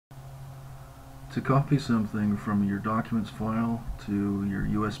To copy something from your documents file to your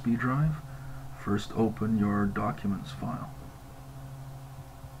USB drive, first open your documents file.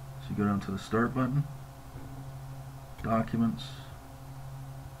 So you go down to the Start button, Documents,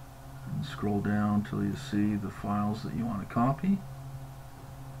 and scroll down till you see the files that you want to copy.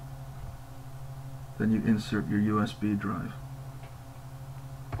 Then you insert your USB drive.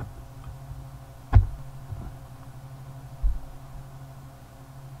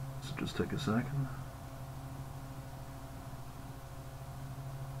 So just take a second.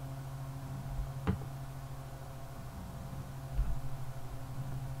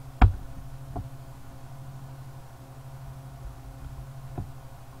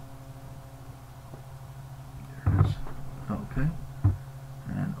 There it is. Okay.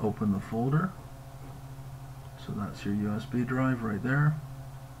 And open the folder. So that's your USB drive right there.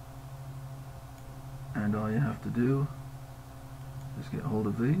 And all you have to do is get hold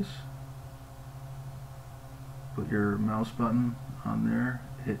of these, put your mouse button on there,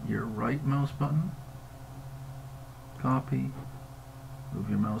 hit your right mouse button, copy, move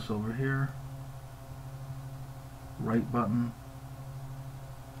your mouse over here, right button,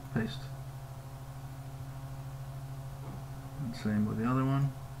 paste. And same with the other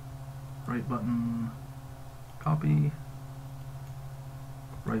one, right button, copy,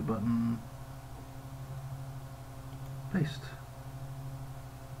 right button, paste.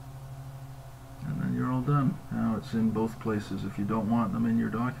 And then you're all done. Now it's in both places. If you don't want them in your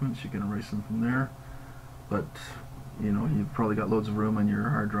documents, you can erase them from there. But you know, you've probably got loads of room on your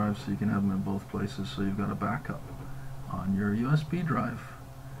hard drive, so you can have them in both places, so you've got a backup on your USB drive.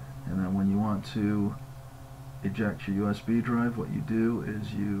 And then when you want to eject your USB drive, what you do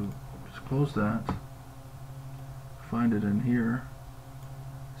is you just close that, find it in here,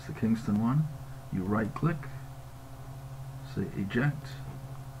 it's the Kingston one, you right click, say eject,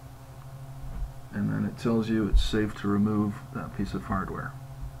 and then it tells you it's safe to remove that piece of hardware.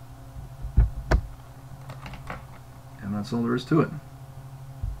 And that's all there is to it.